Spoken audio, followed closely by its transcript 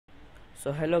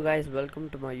So hello guys,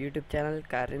 welcome to my YouTube channel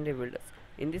Car Builders.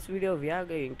 In this video we are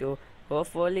going to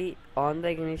hopefully on the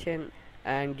ignition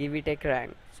and give it a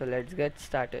crank. So let's get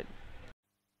started.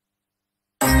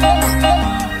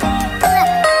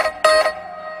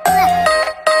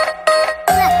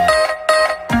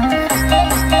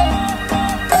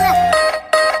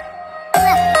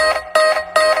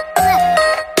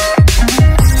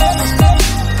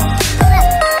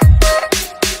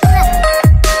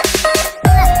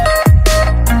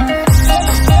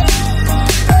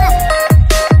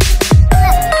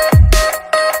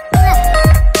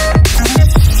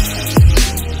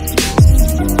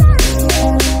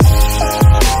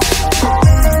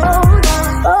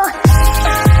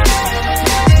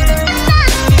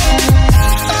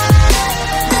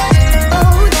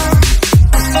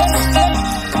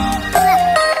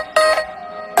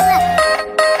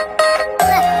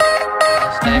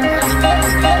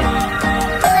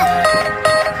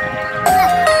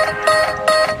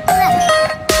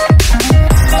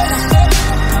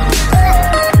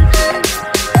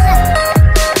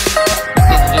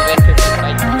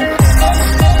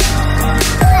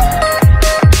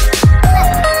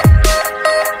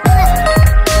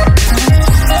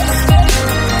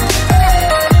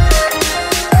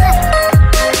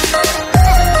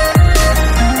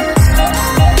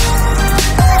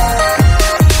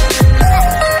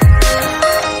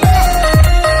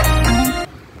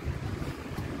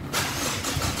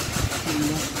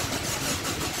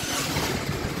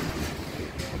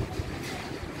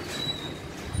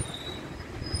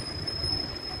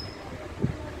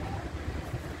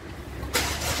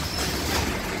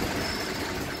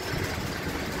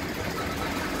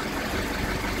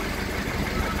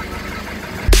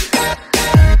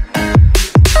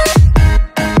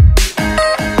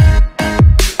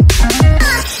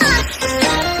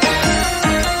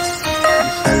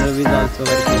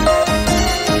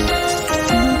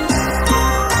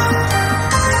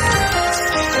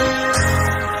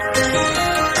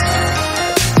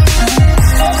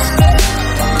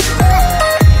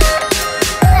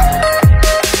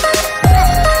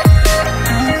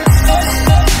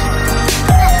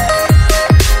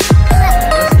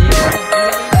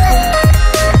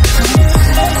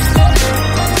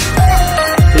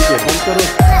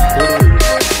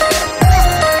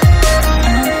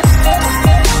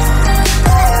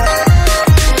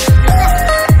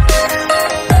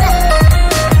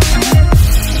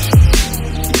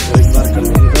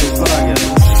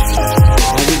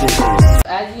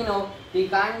 As you know, we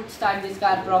can't start this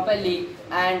car properly,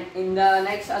 and in the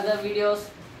next other videos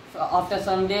after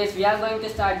some days we are going to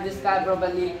start this car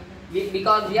properly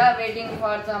because we are waiting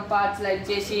for some parts like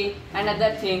chassis and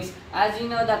other things. As you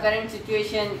know, the current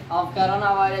situation of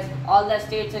coronavirus, all the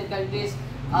states and countries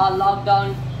are locked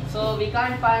down, so we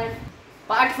can't find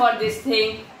part for this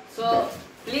thing. So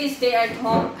please stay at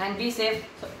home and be safe.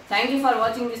 So thank you for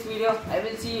watching this video. I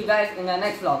will see you guys in the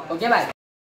next vlog. Okay, bye.